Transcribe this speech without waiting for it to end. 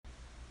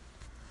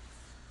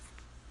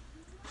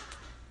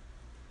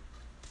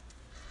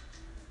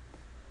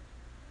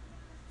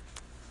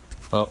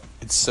Well,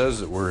 it says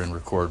that we're in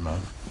record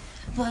mode,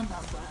 Blah, blah,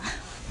 blah.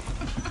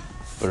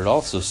 but it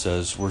also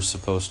says we're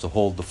supposed to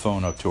hold the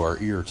phone up to our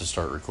ear to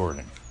start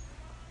recording.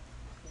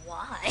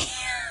 Why?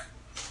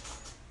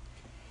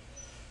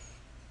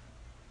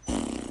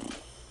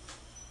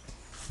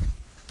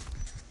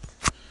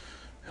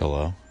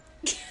 Hello?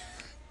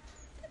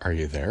 Are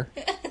you there?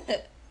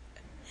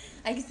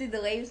 I can see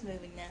the waves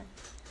moving now.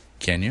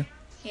 Can you?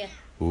 Yeah.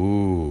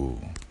 Ooh.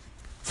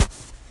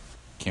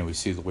 Can we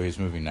see the waves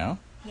moving now?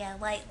 Yeah,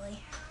 lightly.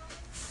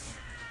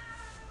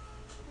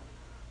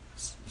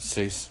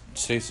 Say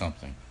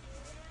something.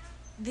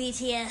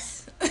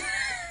 BTS.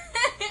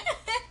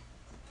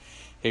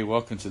 Hey,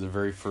 welcome to the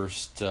very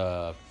first,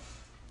 this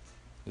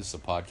is a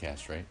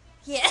podcast, right?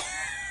 Yeah.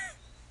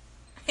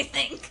 I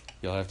think.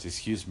 You'll have to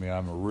excuse me,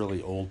 I'm a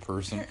really old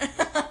person.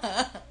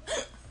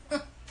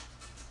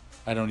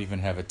 I don't even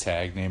have a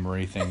tag name or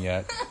anything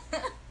yet,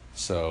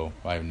 so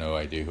I have no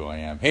idea who I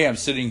am. Hey, I'm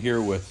sitting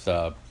here with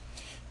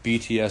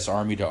BTS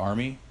Army to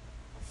Army.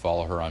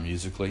 Follow her on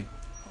Musical.ly.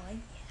 Oh,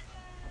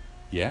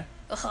 Yeah? yeah.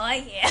 Oh,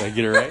 yeah. Did I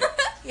get it right?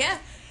 Yeah.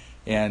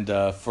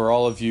 And for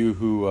all of you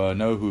who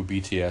know who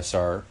BTS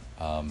are,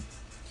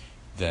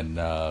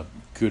 then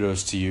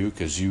kudos to you,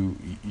 because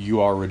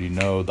you already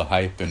know the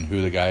hype and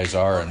who the guys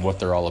are and what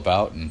they're all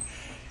about,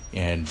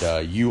 and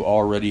you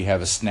already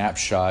have a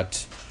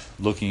snapshot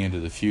looking into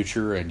the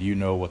future, and you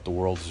know what the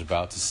world is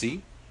about to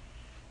see.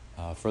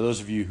 For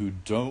those of you who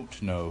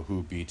don't know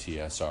who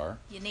BTS are,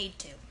 You need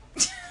to.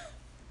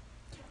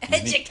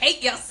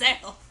 Educate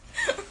yourself.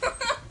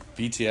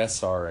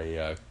 BTS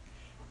are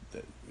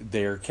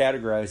they're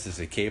categorized as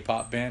a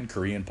K-pop band,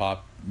 Korean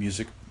pop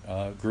music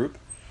group,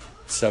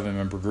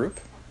 7-member group,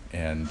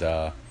 and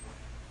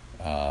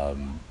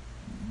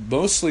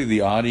mostly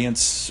the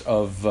audience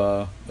of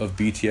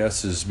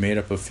BTS is made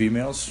up of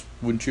females.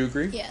 Wouldn't you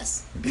agree?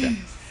 Yes. Okay.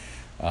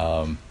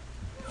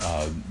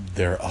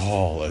 They're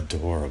all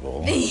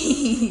adorable.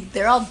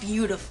 They're all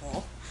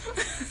beautiful.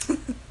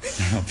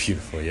 Oh,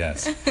 beautiful,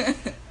 yes.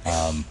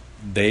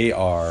 They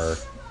are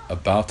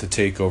about to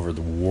take over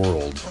the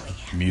world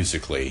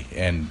musically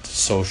and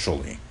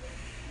socially.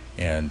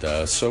 And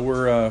so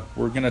we're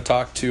going to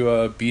talk to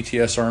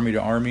BTS Army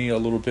to Army a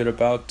little bit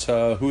about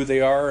who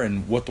they are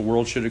and what the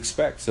world should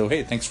expect. So,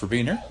 hey, thanks for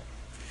being here.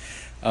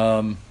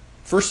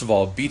 First of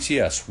all,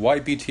 BTS. Why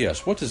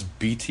BTS? What does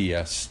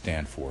BTS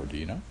stand for? Do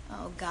you know?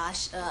 Oh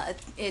gosh,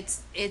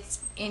 it's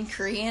in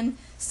Korean,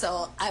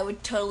 so I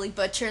would totally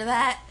butcher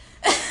that.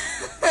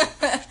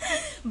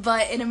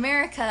 But in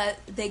America,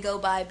 they go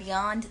by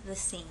Beyond the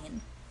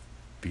Scene.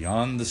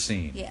 Beyond the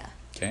Scene. Yeah.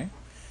 Okay.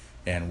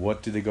 And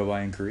what do they go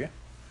by in Korea?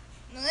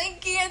 I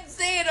can't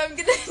say it. I'm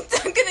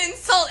gonna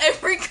insult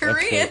every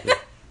Korean. Okay.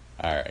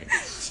 All right.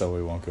 So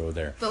we won't go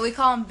there. But we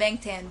call them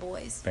Bangtan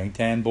Boys.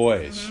 Bangtan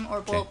Boys. Or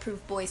Okay.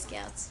 Bulletproof Boy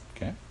Scouts.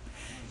 Okay.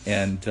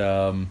 And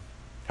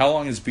how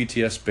long has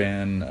BTS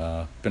been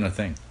a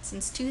thing?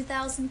 Since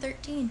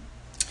 2013.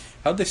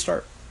 How'd they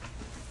start?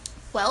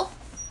 Well,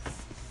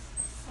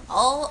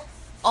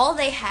 all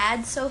they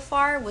had so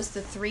far was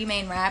the three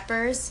main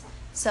rappers.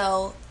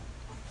 So,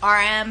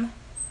 RM,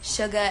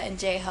 Suga, and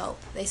J-Hope.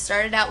 They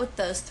started out with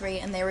those three,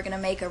 and they were going to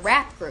make a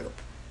rap group.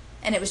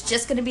 And it was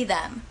just going to be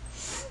them.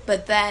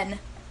 But then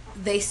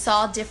they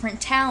saw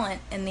different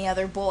talent in the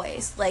other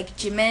boys. Like,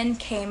 Jimin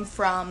came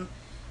from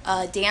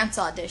a dance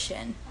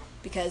audition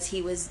because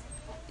he was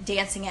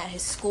dancing at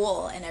his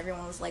school, and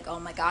everyone was like, oh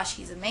my gosh,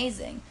 he's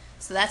amazing.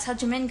 So that's how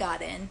Jimin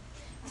got in.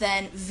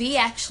 Then V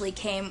actually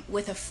came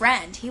with a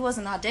friend. He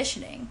wasn't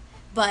auditioning,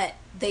 but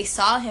they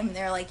saw him and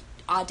they're like,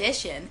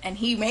 audition, and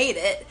he made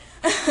it.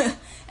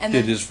 And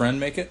Did his friend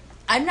make it?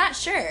 I'm not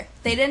sure.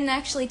 They didn't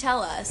actually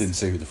tell us. Didn't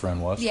say who the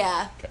friend was?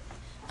 Yeah. Okay.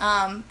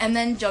 And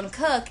then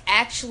Jungkook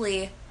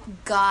actually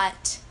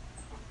got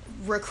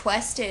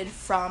requested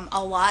from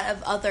a lot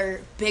of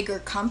other bigger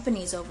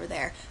companies over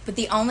there. But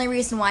the only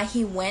reason why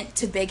he went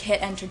to Big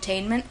Hit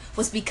Entertainment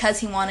was because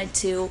he wanted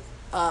to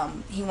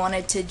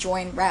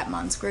join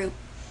Rapmon's group.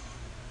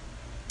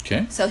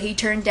 Okay. So he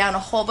turned down a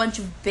whole bunch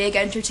of big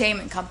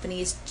entertainment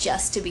companies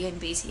just to be in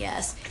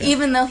BTS, Okay.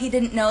 even though he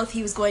didn't know if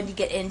he was going to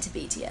get into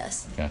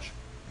BTS. Gotcha.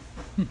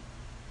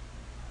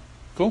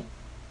 Cool.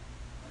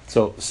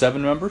 So, 7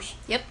 members?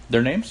 Yep.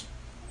 Their names?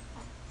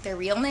 Their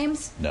real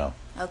names? No.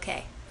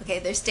 Okay,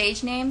 their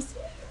stage names.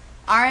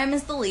 RM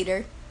is the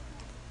leader.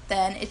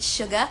 Then it's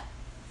Suga,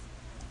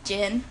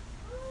 Jin,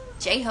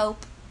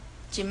 J-Hope,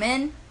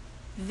 Jimin,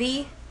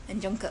 V,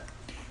 and Jungkook.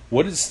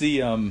 What is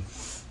the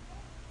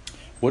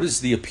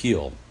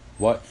appeal?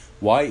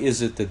 Why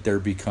is it that they're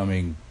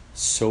becoming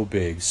so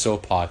big, so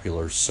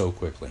popular, so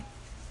quickly?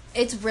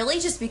 It's really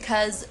just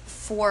because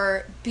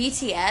for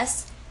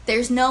BTS,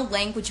 there's no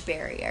language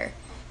barrier.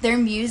 Their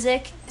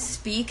music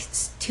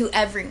speaks to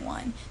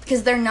everyone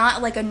because they're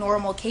not like a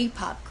normal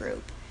K-pop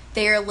group.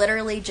 They are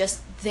literally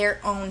just their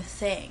own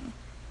thing.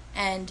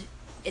 And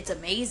it's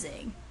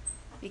amazing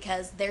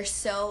because they're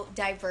so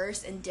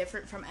diverse and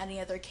different from any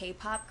other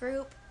K-pop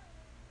group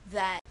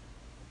that...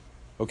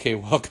 Okay,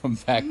 welcome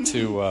back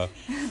to,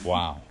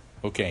 wow.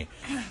 Okay.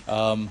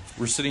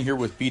 We're sitting here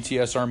with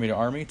BTS Army to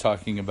Army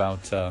talking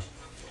about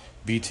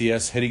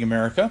BTS hitting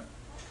America.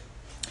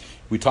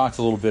 We talked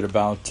a little bit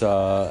about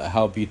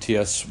how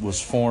BTS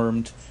was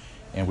formed,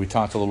 and we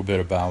talked a little bit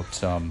about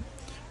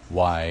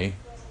why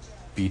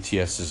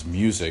BTS's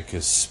music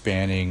is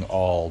spanning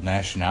all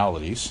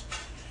nationalities.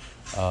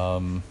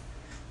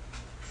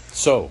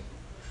 So,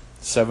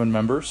 7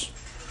 members.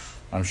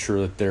 I'm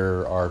sure that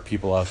there are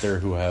people out there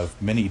who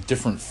have many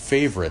different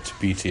favorite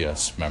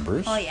BTS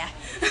members. Oh, yeah.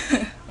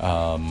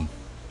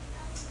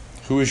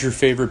 Who is your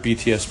favorite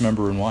BTS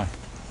member and why?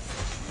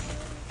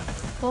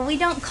 Well, we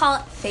don't call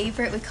it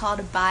favorite, we call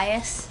it a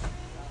bias,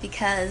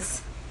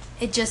 because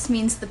it just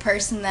means the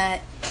person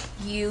that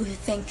you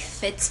think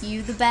fits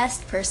you the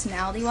best,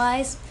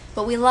 personality-wise,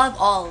 but we love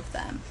all of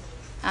them.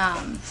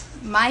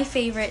 My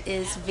favorite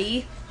is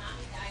V,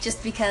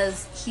 just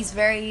because he's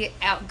very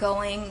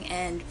outgoing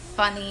and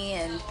funny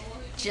and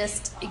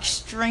just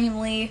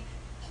extremely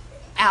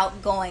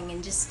outgoing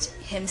and just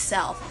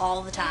himself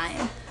all the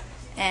time.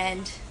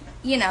 And,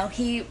 you know,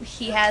 he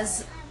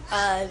has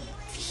a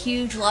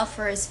huge love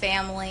for his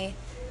family,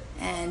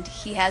 and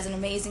he has an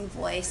amazing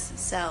voice,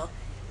 so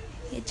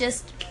it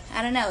just,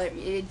 I don't know,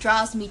 it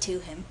draws me to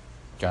him.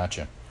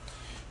 Gotcha.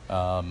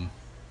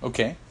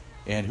 Okay.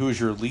 And who is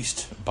your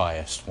least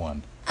biased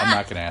one? I'm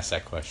not going to ask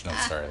that question.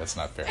 I'm sorry. That's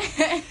not fair.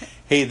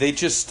 Hey, they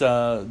just,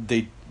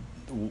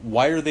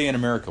 why are they in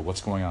America?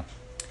 What's going on?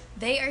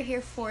 They are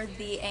here for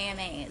the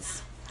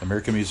AMAs.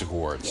 American Music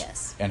Awards.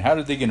 Yes. And how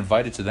did they get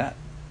invited to that?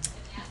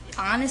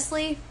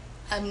 Honestly,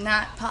 I'm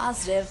not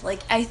positive. Like,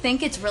 I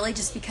think it's really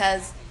just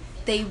because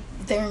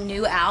their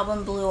new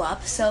album blew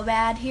up so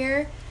bad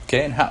here.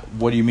 Okay, and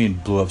what do you mean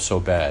blew up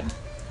so bad?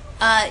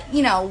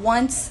 You know,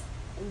 once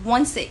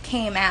it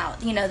came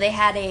out, you know, they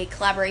had a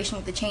collaboration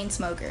with the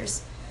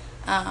Chainsmokers,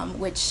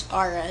 which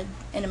are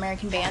an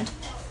American band,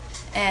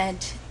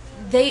 and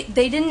they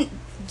didn't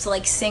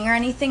like sing or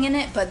anything in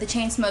it, but the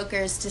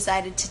Chainsmokers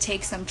decided to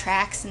take some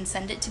tracks and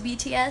send it to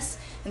BTS,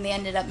 and they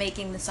ended up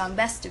making the song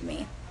Best of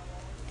Me.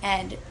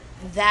 And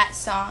that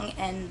song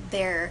and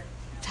their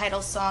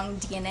title song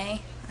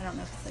DNA, I don't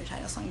know if it's their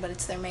title song, but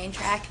it's their main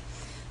track.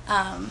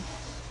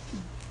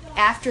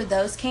 After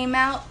those came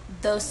out,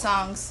 those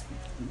songs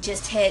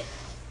just hit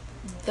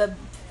the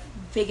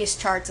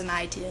biggest charts in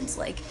iTunes.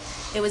 Like,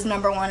 it was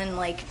 #1 in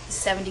like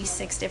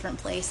 76 different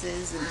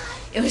places, and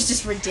it was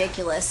just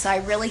ridiculous. So I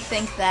really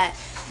think that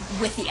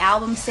with the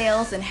album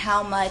sales and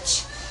how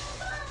much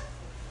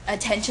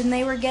attention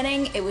they were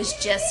getting, it was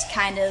just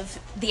kind of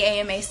the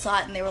AMA saw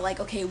it and they were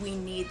like, okay, we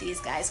need these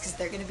guys because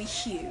they're going to be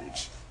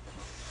huge.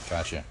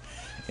 Gotcha.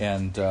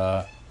 And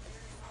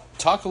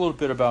talk a little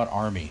bit about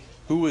Army.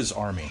 Who is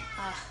Army?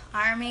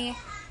 Army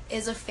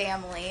is a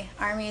family.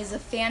 Army is a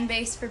fan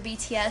base for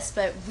BTS,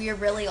 but we're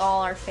really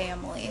all our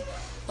family.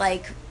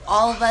 Like,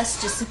 all of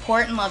us just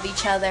support and love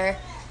each other,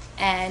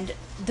 and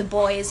the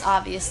boys,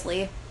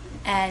 obviously.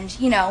 And,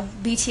 you know,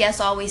 BTS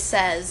always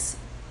says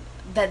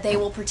that they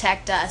will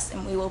protect us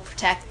and we will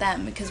protect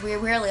them, because we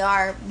really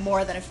are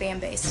more than a fan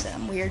base to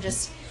them.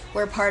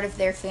 We're part of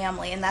their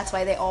family, and that's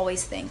why they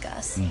always thank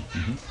us.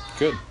 Mm-hmm.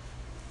 Good.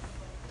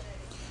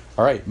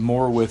 All right,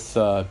 more with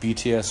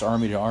BTS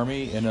Army to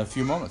Army in a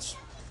few moments.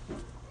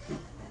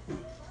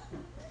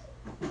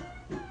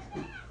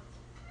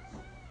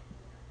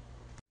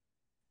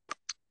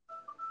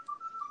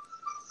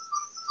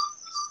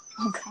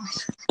 Oh,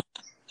 gosh.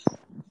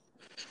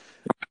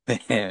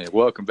 And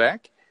welcome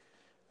back.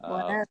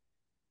 What?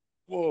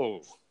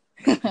 Whoa.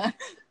 Loud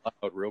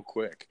real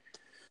quick.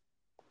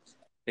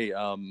 Hey,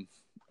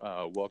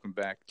 welcome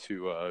back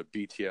to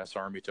BTS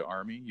Army to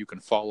Army. You can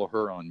follow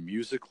her on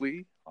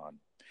Musical.ly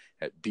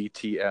at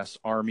BTS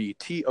Army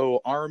TO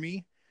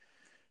Army.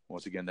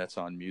 Once again, that's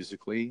on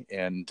Musical.ly.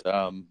 And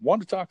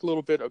wanted to talk a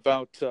little bit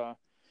about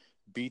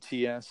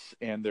BTS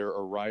and their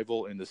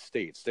arrival in the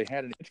States. They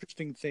had an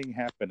interesting thing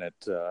happen at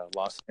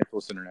Los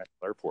Angeles International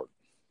Airport,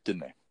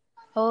 didn't they?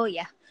 Oh,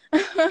 yeah.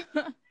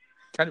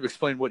 Kind of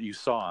explain what you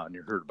saw and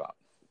you heard about.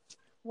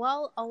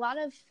 Well, a lot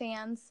of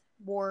fans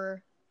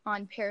were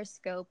on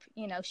Periscope,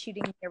 you know,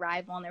 shooting the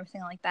arrival and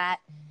everything like that.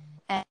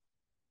 And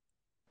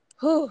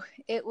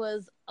it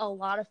was a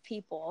lot of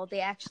people. They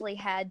actually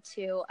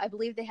I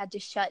believe they had to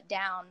shut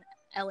down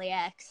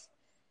LAX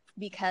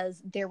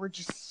because there were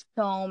just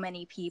so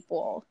many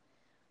people.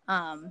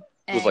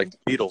 It was like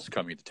Beatles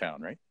coming to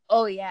town, right?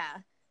 Oh, yeah.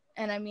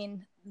 And I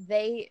mean,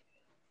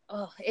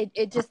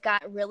 it just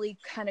got really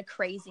kind of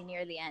crazy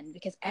near the end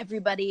because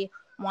everybody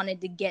wanted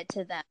to get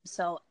to them.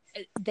 So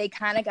they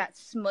kind of got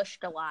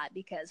smushed a lot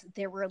because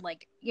there were,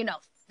 like, you know,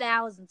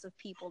 thousands of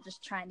people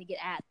just trying to get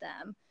at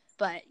them.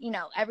 But, you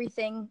know,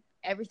 everything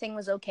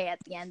was okay at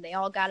the end. They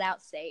all got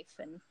out safe,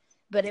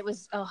 but it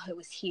was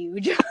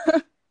huge.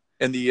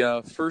 And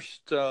the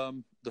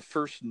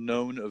first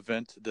known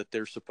event that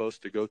they're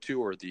supposed to go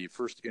to, or the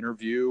first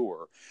interview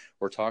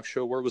or talk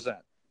show, where was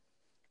that?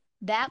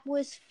 That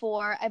was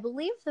for, I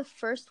believe the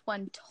first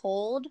one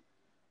told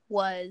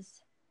was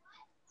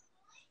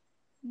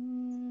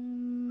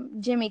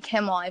Jimmy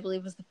Kimmel, I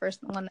believe was the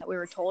first one that we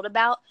were told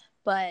about.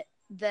 But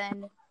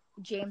then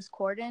James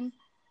Corden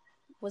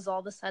was all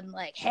of a sudden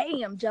like,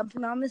 "Hey, I'm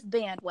jumping on this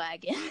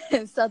bandwagon."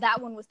 So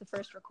that one was the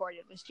first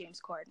recorded, was James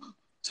Corden.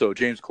 So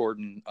James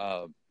Corden,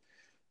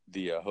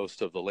 the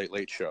host of the Late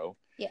Late Show.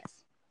 Yes.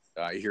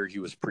 I hear he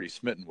was pretty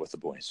smitten with the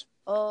boys.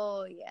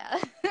 Oh yeah.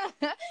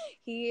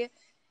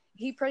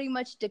 he pretty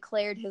much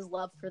declared his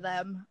love for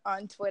them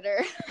on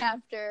Twitter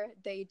after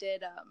they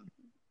did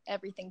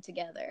everything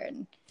together,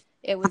 and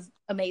it was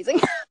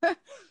amazing.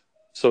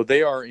 So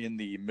they are in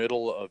the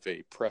middle of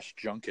a press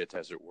junket,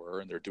 as it were,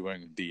 and they're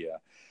doing the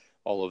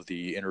all of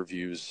the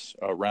interviews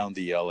around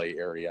the LA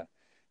area.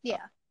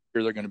 Yeah.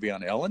 Here they're going to be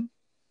on Ellen.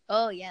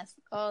 Oh yes.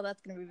 Oh,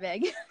 that's going to be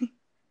big.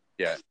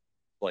 Yeah,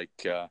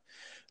 like a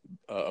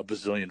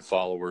bazillion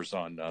followers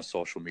on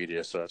social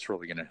media, so that's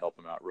really going to help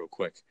them out real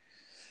quick.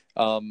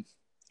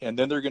 And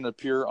then they're going to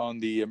appear on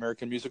the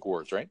American Music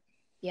Awards, right?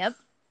 Yep.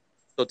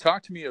 So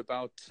talk to me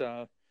about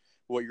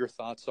what your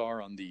thoughts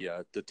are on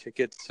the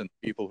tickets and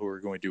people who are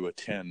going to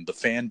attend, the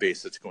fan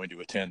base that's going to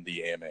attend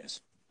the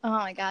AMAs. Oh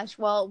my gosh.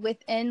 Well,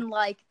 within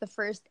like the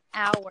first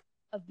hour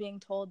of being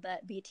told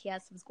that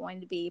BTS was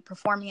going to be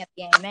performing at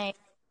the AMA,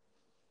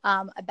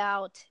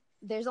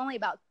 there's only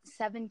about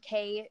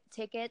 7K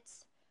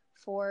tickets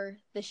for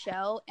the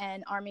show,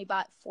 and Army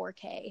bought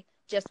 4K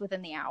just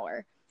within the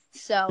hour.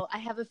 So I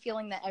have a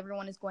feeling that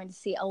everyone is going to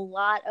see a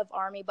lot of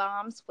Army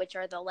bombs, which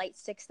are the light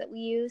sticks that we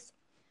use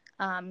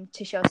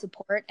to show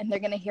support, and they're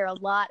going to hear a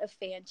lot of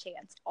fan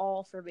chants,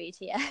 all for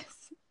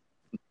BTS.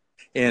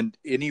 And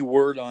any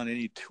word on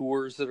any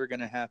tours that are going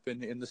to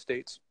happen in the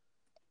States?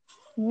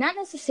 Not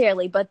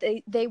necessarily, but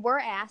they were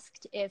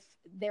asked if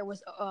there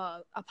was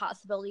a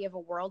possibility of a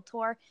world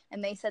tour,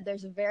 and they said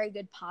there's a very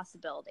good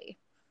possibility.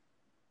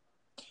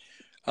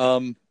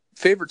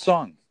 Favorite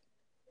song?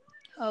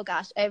 Oh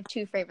gosh, I have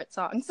 2 favorite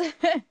songs.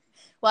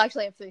 Well,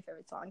 actually, I have 3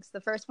 favorite songs.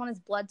 The first one is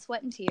Blood,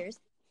 Sweat, and Tears.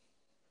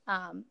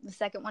 The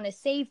second one is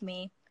Save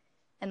Me.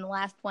 And the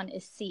last one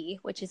is See,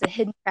 which is a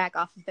hidden track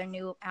off of their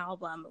new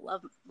album,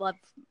 Love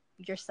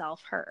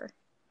Yourself, Her.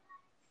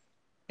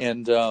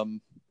 And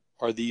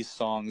are these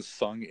songs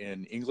sung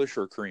in English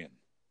or Korean?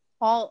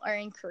 All are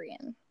in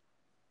Korean.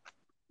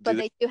 But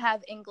they do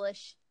have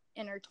English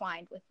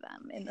intertwined with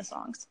them in the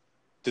songs.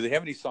 Do they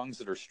have any songs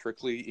that are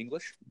strictly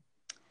English?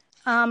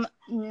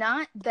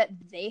 Not that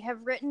they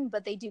have written,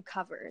 but they do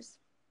covers.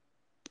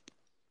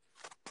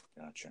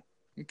 Gotcha.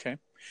 Okay.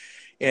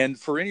 And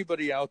for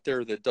anybody out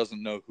there that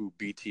doesn't know who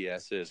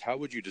BTS is, how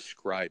would you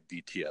describe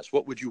BTS?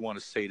 What would you want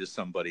to say to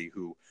somebody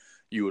who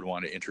you would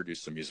want to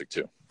introduce some music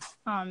to?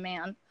 Oh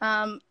man.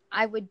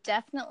 I would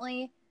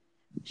definitely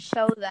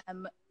show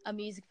them a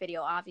music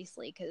video,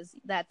 obviously, because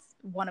that's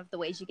one of the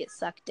ways you get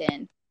sucked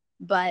in.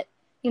 But,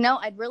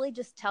 I'd really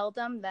just tell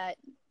them that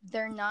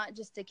they're not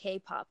just a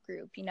K-pop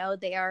group.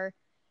 They are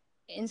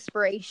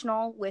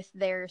inspirational with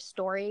their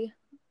story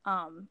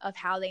of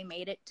how they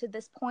made it to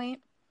this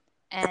point.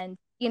 And,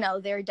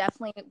 they're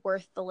definitely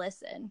worth the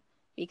listen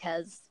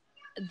because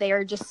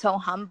they're just so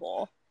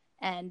humble.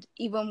 And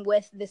even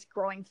with this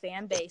growing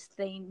fan base,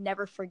 they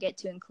never forget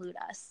to include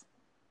us.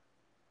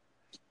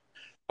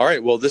 All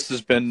right. Well, this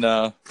has been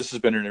an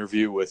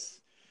interview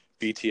with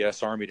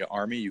BTS Army to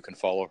Army. You can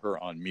follow her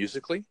on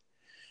Musical.ly.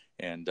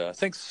 And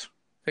thanks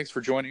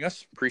for joining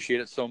us. Appreciate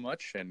it so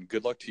much. And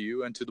good luck to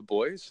you and to the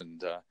boys.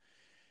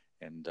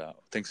 And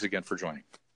thanks again for joining.